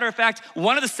 As a matter of fact,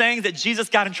 one of the sayings that Jesus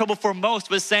got in trouble for most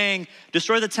was saying,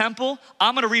 destroy the temple,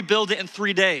 I'm gonna rebuild it in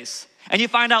 3 days. And you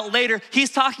find out later, he's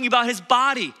talking about his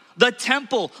body, the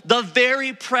temple, the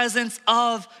very presence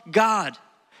of God.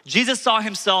 Jesus saw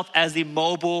himself as the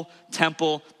mobile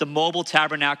temple, the mobile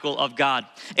tabernacle of God.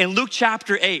 In Luke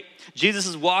chapter 8, Jesus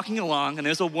is walking along and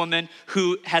there's a woman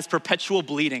who has perpetual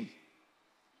bleeding.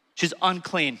 She's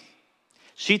unclean.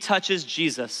 She touches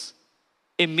Jesus.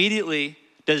 Immediately,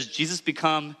 does Jesus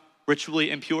become ritually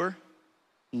impure?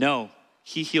 No,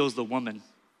 he heals the woman.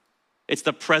 It's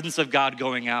the presence of God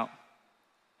going out.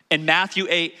 In Matthew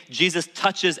 8, Jesus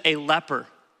touches a leper.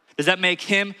 Does that make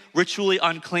him ritually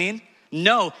unclean?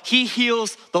 No, he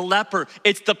heals the leper.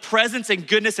 It's the presence and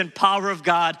goodness and power of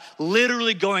God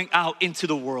literally going out into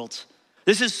the world.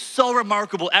 This is so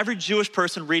remarkable. Every Jewish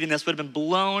person reading this would have been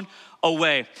blown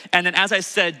away. And then, as I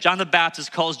said, John the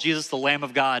Baptist calls Jesus the Lamb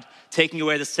of God, taking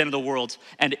away the sin of the world.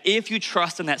 And if you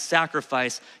trust in that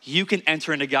sacrifice, you can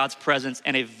enter into God's presence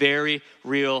in a very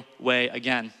real way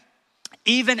again.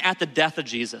 Even at the death of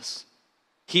Jesus,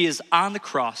 he is on the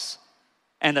cross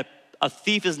and a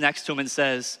thief is next to him and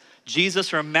says,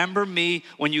 Jesus, remember me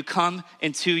when you come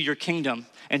into your kingdom.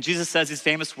 And Jesus says these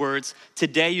famous words,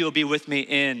 today you will be with me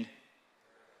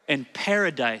in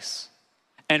paradise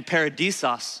and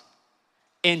paradisos.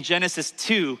 In Genesis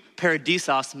 2,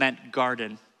 paradisos meant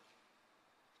garden.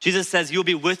 Jesus says, you'll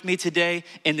be with me today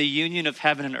in the union of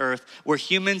heaven and earth, where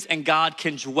humans and God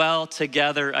can dwell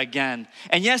together again.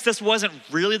 And yes, this wasn't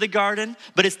really the garden,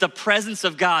 but it's the presence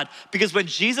of God. Because when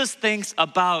Jesus thinks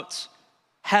about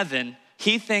heaven,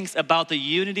 he thinks about the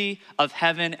unity of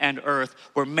heaven and earth,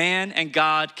 where man and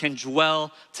God can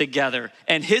dwell together.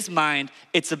 In his mind,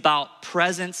 it's about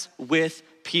presence with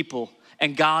people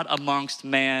and God amongst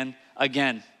man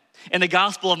again. In the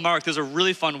Gospel of Mark, there's a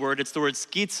really fun word. It's the word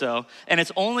schizo, and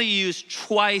it's only used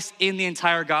twice in the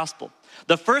entire gospel.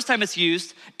 The first time it's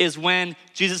used is when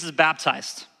Jesus is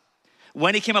baptized.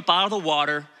 When he came up out of the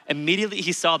water, immediately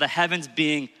he saw the heavens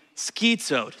being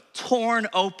schizoed, torn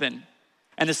open,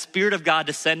 and the Spirit of God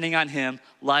descending on him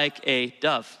like a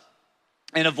dove.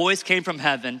 And a voice came from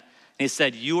heaven, and he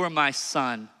said, you are my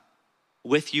son,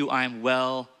 with you I am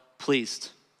well pleased.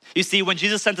 You see, when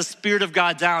Jesus sent the Spirit of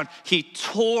God down, he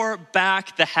tore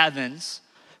back the heavens,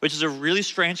 which is a really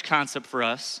strange concept for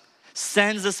us,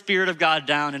 sends the Spirit of God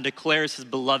down and declares his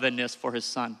belovedness for his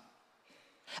Son.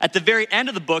 At the very end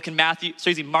of the book in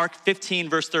Mark 15,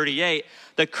 verse 38,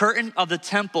 the curtain of the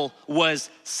temple was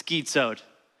schizoed.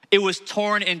 It was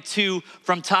torn in two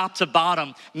from top to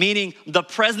bottom, meaning the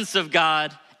presence of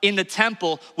God in the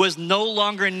temple was no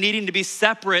longer needing to be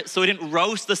separate so it didn't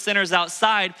roast the sinners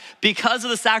outside. Because of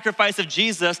the sacrifice of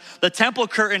Jesus, the temple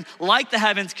curtain, like the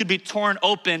heavens, could be torn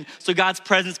open so God's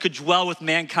presence could dwell with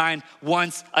mankind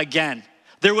once again.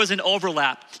 There was an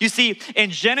overlap. You see,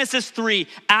 in Genesis 3,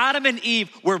 Adam and Eve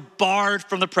were barred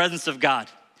from the presence of God.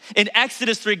 In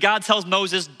Exodus 3, God tells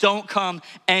Moses, don't come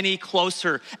any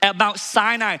closer. At Mount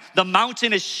Sinai, the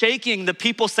mountain is shaking. The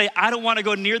people say, I don't want to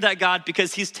go near that God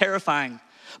because he's terrifying.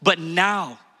 But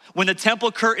now, when the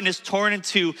temple curtain is torn in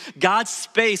two, God's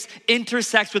space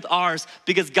intersects with ours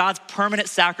because God's permanent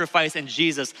sacrifice in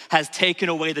Jesus has taken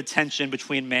away the tension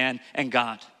between man and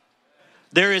God.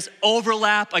 There is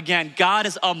overlap again. God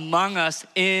is among us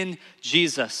in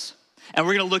Jesus. And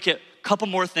we're gonna look at a couple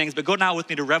more things, but go now with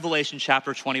me to Revelation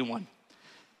chapter 21.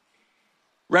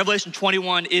 Revelation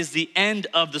 21 is the end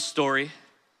of the story.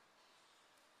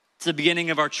 It's the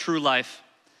beginning of our true life.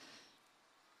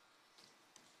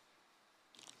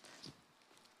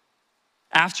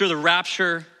 After the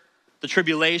rapture, the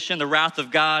tribulation, the wrath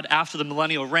of God, after the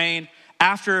millennial reign,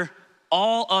 after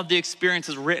all of the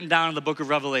experiences written down in the book of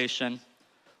Revelation,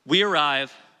 we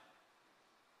arrive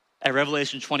at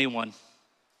Revelation 21.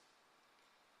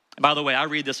 And by the way, I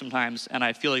read this sometimes and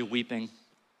I feel like weeping.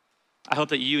 I hope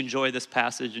that you enjoy this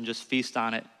passage and just feast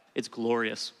on it. It's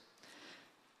glorious.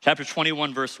 Chapter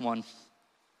 21, verse 1.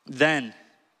 Then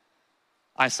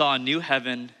I saw a new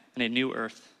heaven and a new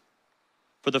earth.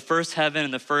 For the first heaven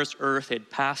and the first earth had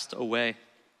passed away.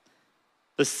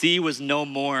 The sea was no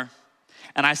more.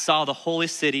 And I saw the holy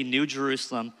city, New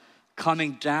Jerusalem,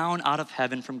 coming down out of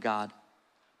heaven from God,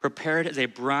 prepared as a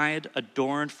bride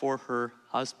adorned for her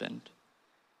husband.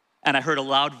 And I heard a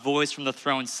loud voice from the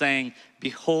throne saying,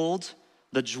 behold,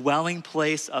 the dwelling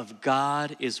place of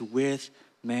God is with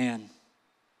man.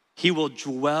 He will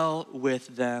dwell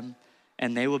with them,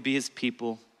 and they will be his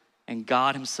people, and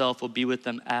God himself will be with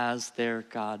them as their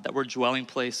God. That word dwelling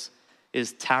place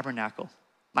is tabernacle.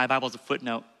 My Bible's a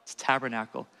footnote, it's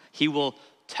tabernacle. He will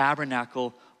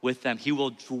tabernacle with them. He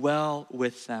will dwell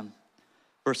with them.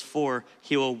 Verse 4,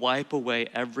 he will wipe away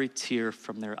every tear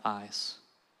from their eyes.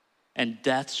 And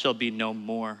death shall be no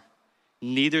more.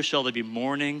 Neither shall there be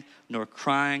mourning, nor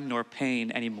crying, nor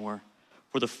pain anymore,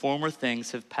 for the former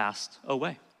things have passed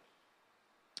away.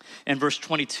 In verse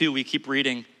 22, we keep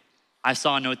reading, I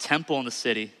saw no temple in the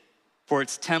city, for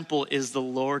its temple is the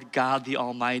Lord God the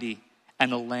Almighty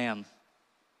and the Lamb.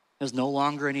 There's no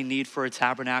longer any need for a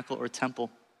tabernacle or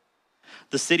temple.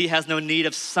 The city has no need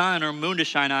of sun or moon to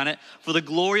shine on it, for the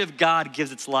glory of God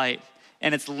gives its light,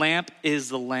 and its lamp is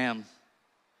the Lamb.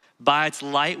 By its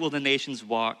light will the nations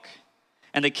walk,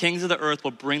 and the kings of the earth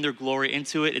will bring their glory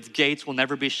into it. Its gates will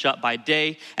never be shut by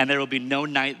day, and there will be no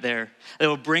night there. They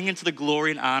will bring into the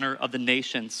glory and honor of the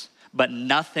nations, but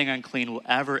nothing unclean will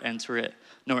ever enter it,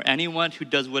 nor anyone who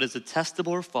does what is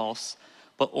detestable or false,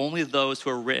 but only those who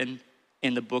are written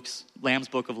in the Lamb's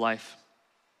book of life.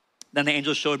 Then the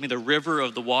angel showed me the river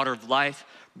of the water of life,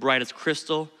 bright as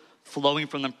crystal, flowing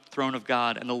from the throne of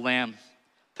God and the Lamb.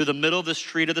 Through the middle of the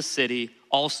street of the city,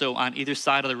 also on either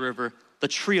side of the river, the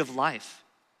tree of life,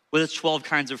 with its 12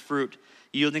 kinds of fruit,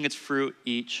 yielding its fruit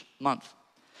each month.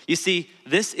 You see,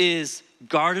 this is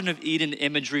Garden of Eden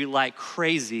imagery like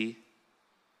crazy,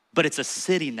 but it's a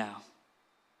city now.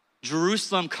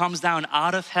 Jerusalem comes down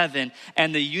out of heaven,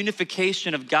 and the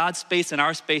unification of God's space and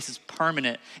our space is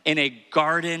permanent in a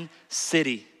garden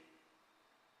city.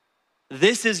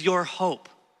 This is your hope.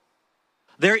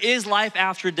 There is life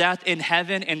after death in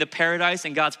heaven, in the paradise,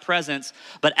 in God's presence.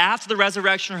 But after the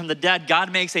resurrection from the dead,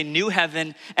 God makes a new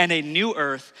heaven and a new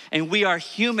earth. And we are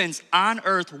humans on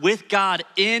earth with God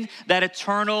in that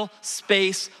eternal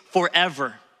space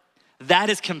forever. That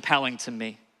is compelling to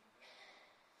me.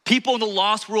 People in the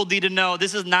lost world need to know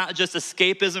this is not just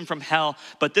escapism from hell,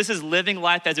 but this is living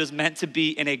life as it was meant to be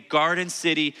in a garden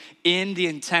city in the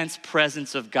intense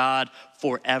presence of God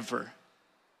forever.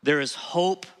 There is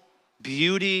hope,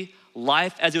 beauty,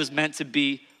 life as it was meant to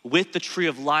be with the tree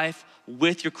of life,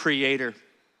 with your creator.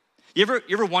 You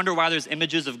ever wonder why there's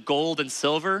images of gold and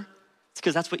silver? It's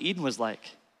because that's what Eden was like.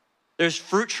 There's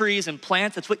fruit trees and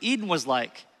plants. That's what Eden was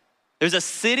like. There's a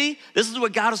city. This is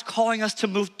what God is calling us to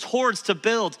move towards, to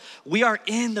build. We are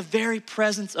in the very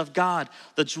presence of God.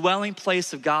 The dwelling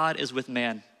place of God is with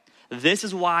man. This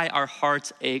is why our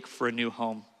hearts ache for a new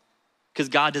home, because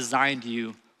God designed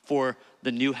you for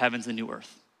the new heavens and new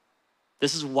earth.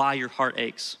 This is why your heart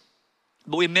aches.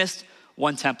 But we missed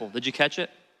one temple. Did you catch it?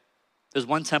 There's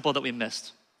one temple that we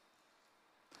missed.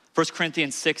 1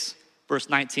 Corinthians 6, verse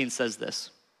 19 says this,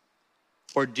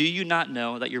 "Or do you not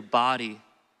know that your body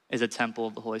is a temple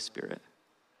of the Holy Spirit,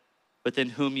 within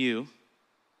you,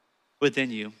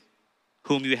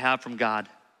 whom you have from God?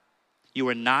 You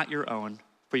are not your own,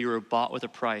 for you were bought with a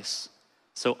price.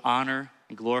 So honor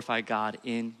and glorify God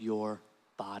in your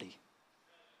body."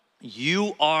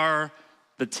 You are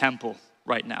the temple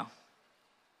right now.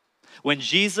 When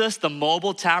Jesus, the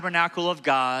mobile tabernacle of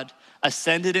God,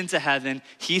 ascended into heaven,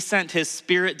 he sent his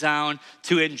Spirit down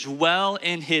to indwell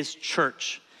in his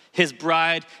church, his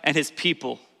bride and his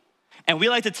people. And we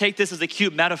like to take this as a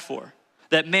cute metaphor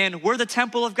that, man, we're the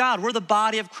temple of God. We're the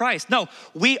body of Christ. No,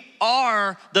 we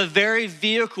are the very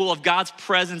vehicle of God's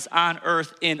presence on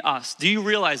earth in us. Do you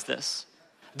realize this?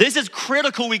 This is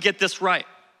critical we get this right.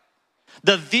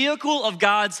 The vehicle of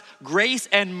God's grace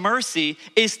and mercy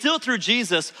is still through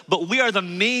Jesus, but we are the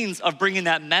means of bringing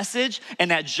that message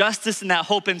and that justice and that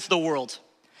hope into the world.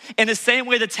 In the same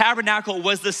way the tabernacle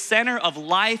was the center of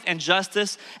life and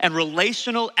justice and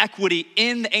relational equity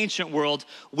in the ancient world,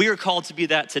 we are called to be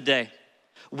that today.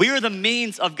 We are the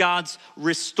means of God's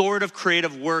restorative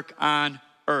creative work on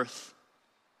earth.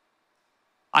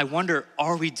 I wonder,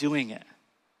 are we doing it?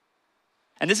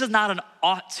 And this is not an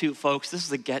ought to, folks. This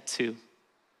is a get to.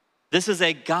 This is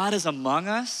a God is among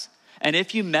us. And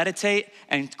if you meditate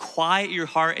and quiet your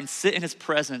heart and sit in his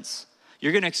presence,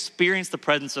 you're going to experience the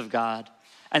presence of God.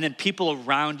 And then people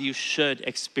around you should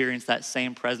experience that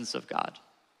same presence of God.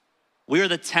 We are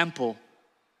the temple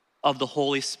of the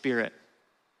Holy Spirit.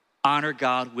 Honor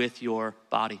God with your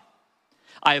body.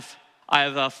 I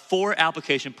have 4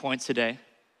 application points today.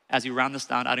 As you round this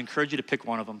down, I'd encourage you to pick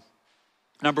one of them.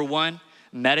 Number 1,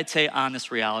 meditate on this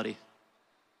reality.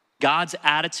 God's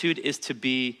attitude is to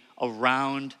be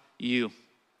around you.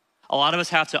 A lot of us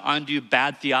have to undo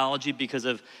bad theology because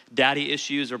of daddy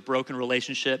issues or broken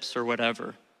relationships or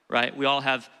whatever, right? We all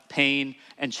have pain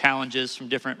and challenges from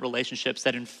different relationships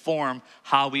that inform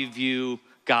how we view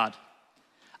God.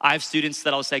 I have students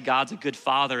that I'll say, God's a good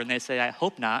father, and they say, I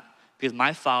hope not, because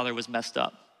my father was messed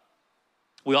up.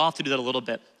 We all have to do that a little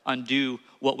bit, undo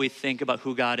what we think about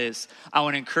who God is. I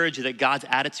want to encourage you that God's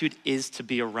attitude is to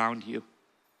be around you.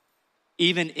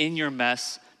 Even in your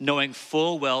mess, knowing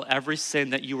full well every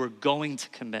sin that you were going to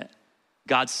commit,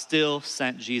 God still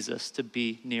sent Jesus to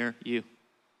be near you.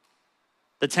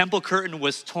 The temple curtain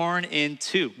was torn in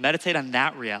two. Meditate on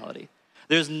that reality.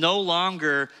 There's no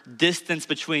longer distance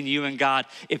between you and God.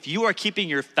 If you are keeping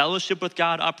your fellowship with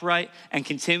God upright and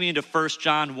continuing to 1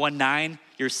 John 1:9,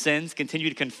 your sins, continue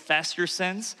to confess your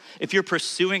sins, if you're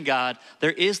pursuing God,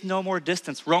 there is no more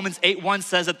distance. Romans 8:1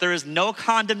 says that there is no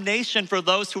condemnation for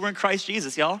those who are in Christ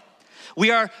Jesus, y'all.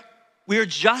 We are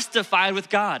justified with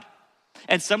God.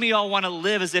 And some of y'all want to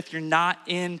live as if you're not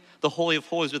in the Holy of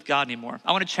Holies with God anymore.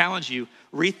 I want to challenge you,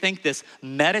 rethink this,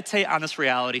 meditate on this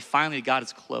reality. Finally, God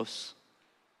is close.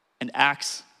 In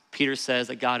Acts, Peter says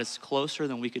that God is closer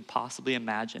than we could possibly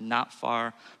imagine, not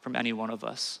far from any one of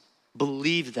us.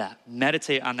 Believe that,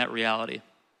 meditate on that reality.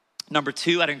 Number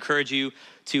 2, I'd encourage you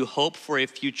to hope for a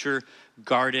future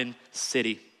garden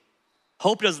city.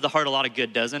 Hope does the heart a lot of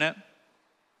good, doesn't it?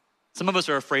 Some of us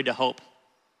are afraid to hope.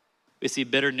 We see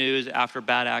bitter news after a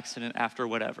bad accident, after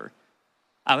whatever.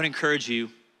 I would encourage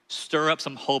you, stir up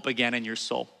some hope again in your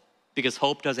soul, because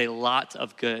hope does a lot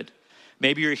of good.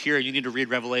 Maybe you're here and you need to read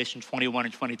Revelation 21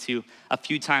 and 22 a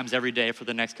few times every day for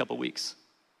the next couple weeks.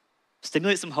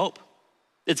 Stimulate some hope.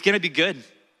 It's gonna be good.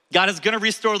 God is gonna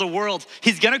restore the world.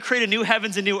 He's gonna create a new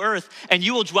heavens and new earth, and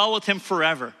you will dwell with him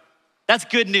forever. That's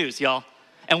good news, y'all.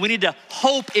 And we need to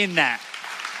hope in that.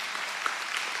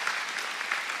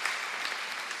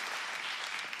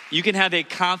 You can have a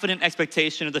confident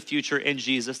expectation of the future in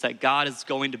Jesus, that God is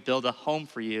going to build a home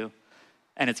for you,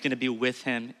 and it's gonna be with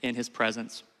him in his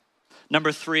presence.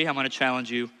 Number 3, I'm gonna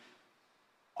challenge you.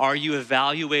 Are you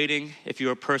evaluating if you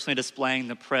are personally displaying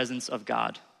the presence of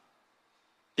God?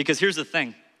 Because here's the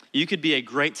thing. You could be a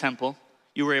great temple.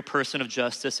 You were a person of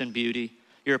justice and beauty.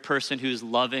 You're a person who's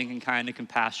loving and kind and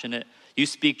compassionate. You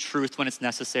speak truth when it's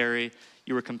necessary.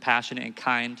 You were compassionate and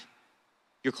kind.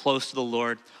 You're close to the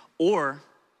Lord. Or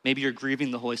maybe you're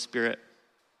grieving the Holy Spirit,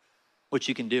 which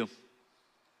you can do.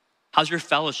 How's your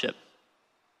fellowship?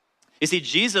 You see,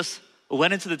 Jesus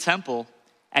went into the temple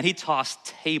and he tossed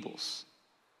tables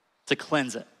to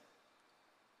cleanse it.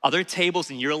 Are there tables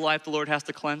in your life the Lord has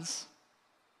to cleanse?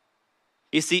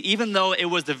 You see, even though it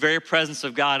was the very presence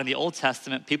of God in the Old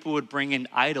Testament, people would bring in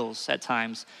idols at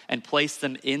times and place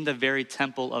them in the very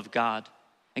temple of God.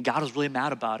 And God was really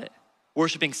mad about it,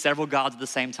 worshiping several gods at the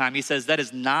same time. He says, that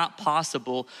is not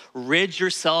possible. Rid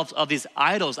yourselves of these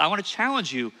idols. I want to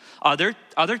challenge you. Are there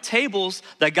tables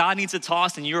that God needs to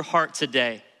toss in your heart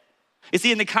today? You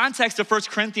see, in the context of 1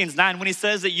 Corinthians 9, when he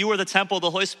says that you are the temple of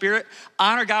the Holy Spirit,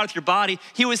 honor God with your body,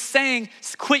 he was saying,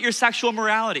 quit your sexual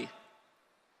immorality.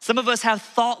 Some of us have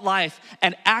thought life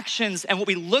and actions and what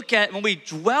we look at, when we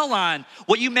dwell on,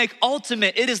 what you make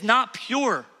ultimate, it is not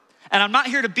pure. And I'm not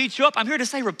here to beat you up. I'm here to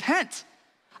say repent.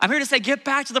 I'm here to say get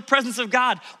back to the presence of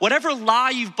God. Whatever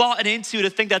lie you've bought into to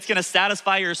think that's gonna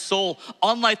satisfy your soul,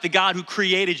 unlike the God who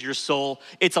created your soul,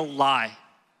 it's a lie.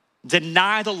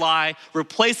 Deny the lie,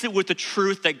 replace it with the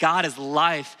truth that God is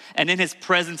life and in his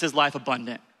presence is life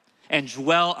abundant, and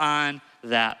dwell on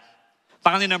that.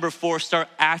 Finally, number 4, start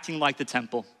acting like the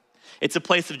temple. It's a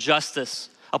place of justice,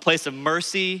 a place of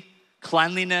mercy,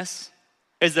 cleanliness.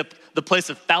 It's the place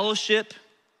of fellowship,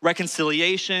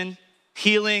 reconciliation,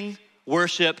 healing,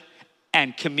 worship,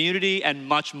 and community, and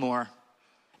much more.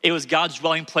 It was God's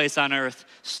dwelling place on earth.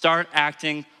 Start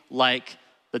acting like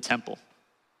the temple.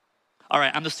 All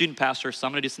right, I'm the student pastor, so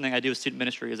I'm gonna do something I do with student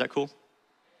ministry. Is that cool?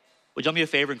 Would you do me a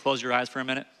favor and close your eyes for a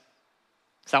minute?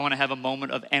 Because I wanna have a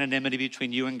moment of anonymity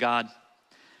between you and God.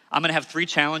 I'm gonna have 3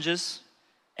 challenges,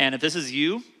 and if this is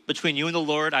you, between you and the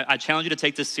Lord, I challenge you to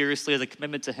take this seriously as a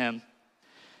commitment to him.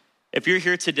 If you're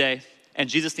here today and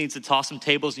Jesus needs to toss some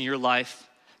tables in your life,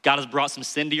 God has brought some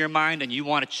sin to your mind and you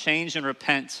wanna change and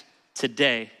repent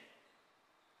today,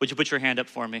 would you put your hand up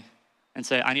for me and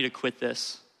say, I need to quit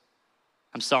this.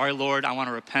 I'm sorry, Lord, I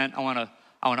wanna repent. I wanna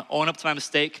own up to my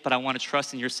mistake, but I wanna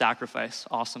trust in your sacrifice.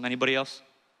 Awesome, anybody else?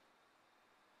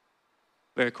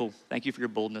 Very cool, thank you for your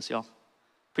boldness, y'all.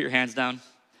 Put your hands down.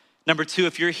 Number 2,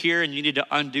 if you're here and you need to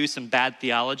undo some bad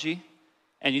theology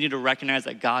and you need to recognize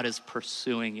that God is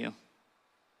pursuing you,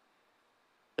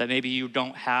 that maybe you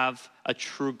don't have a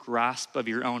true grasp of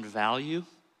your own value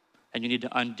and you need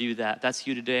to undo that. That's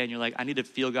you today and you're like, I need to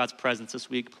feel God's presence this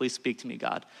week. Please speak to me,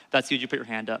 God. If that's you, you put your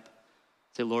hand up.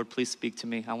 Say, Lord, please speak to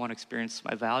me. I want to experience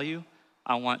my value.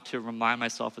 I want to remind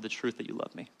myself of the truth that you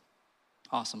love me.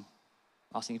 Awesome.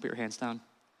 Awesome, you put your hands down.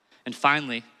 And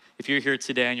finally, if you're here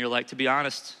today and you're like, to be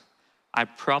honest, I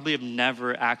probably have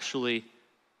never actually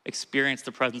experienced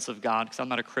the presence of God because I'm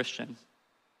not a Christian.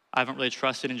 I haven't really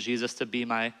trusted in Jesus to be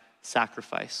my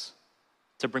sacrifice,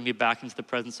 to bring me back into the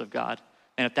presence of God.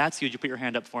 And if that's you, would you put your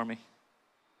hand up for me?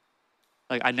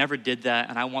 Like, I never did that,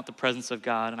 and I want the presence of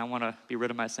God, and I want to be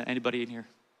rid of my sin. Anybody in here?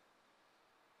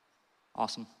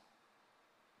 Awesome.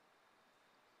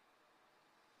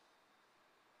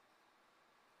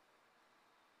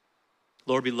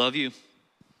 Lord, we love you,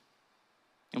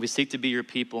 and we seek to be your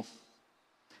people.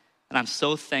 And I'm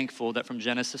so thankful that from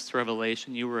Genesis to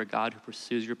Revelation, you were a God who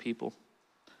pursues your people.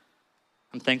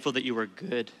 I'm thankful that you are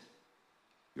good.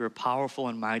 You were powerful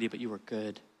and mighty, but you were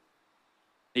good.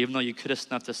 Even though you could have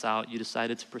snuffed us out, you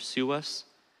decided to pursue us,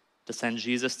 to send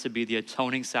Jesus to be the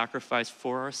atoning sacrifice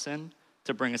for our sin,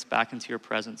 to bring us back into your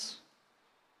presence.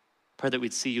 Pray that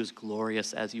we'd see you as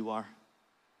glorious as you are.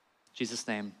 In Jesus'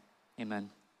 name, amen.